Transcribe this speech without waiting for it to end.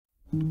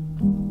The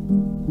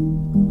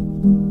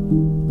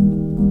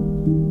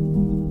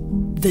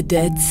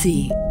Dead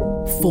Sea,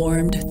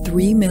 formed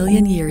 3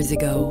 million years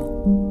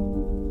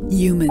ago.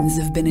 Humans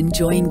have been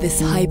enjoying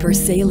this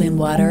hypersaline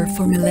water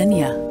for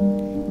millennia,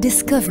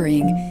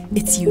 discovering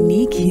its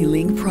unique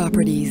healing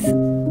properties.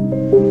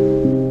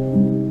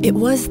 It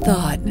was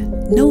thought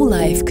no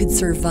life could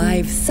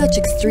survive such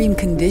extreme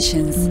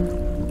conditions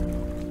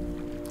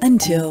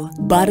until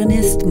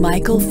botanist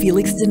Michel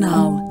Felix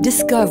Dunal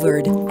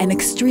discovered an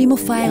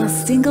extremophile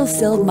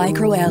single-celled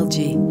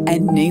microalgae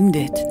and named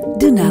it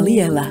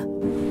Dunaliella,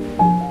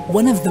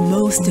 one of the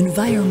most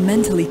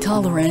environmentally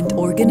tolerant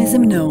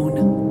organisms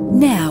known.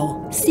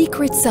 Now,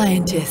 Seacret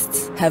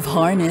scientists have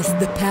harnessed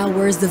the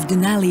powers of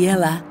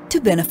Dunaliella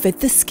to benefit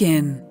the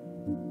skin.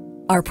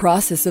 Our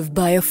process of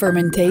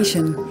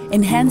biofermentation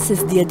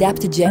enhances the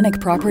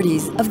adaptogenic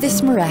properties of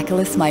this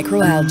miraculous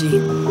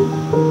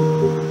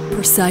microalgae.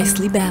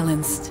 Precisely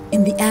balanced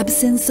in the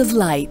absence of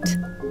light,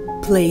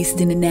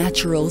 placed in a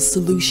natural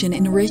solution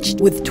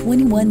enriched with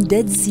 21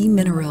 Dead Sea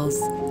minerals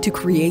to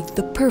create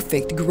the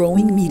perfect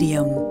growing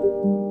medium.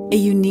 A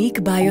unique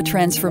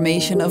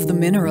biotransformation of the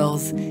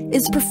minerals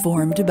is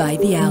performed by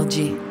the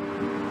algae.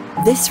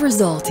 This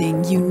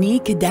resulting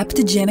unique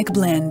adaptogenic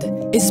blend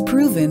is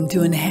proven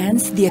to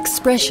enhance the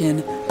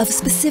expression of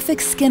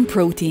specific skin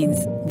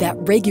proteins that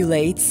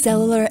regulate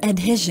cellular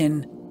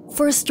adhesion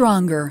for a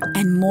stronger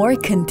and more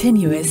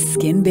continuous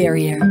skin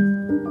barrier.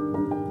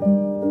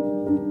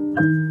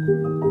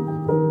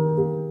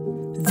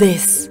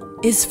 This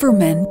is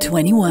Ferment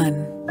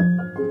 21.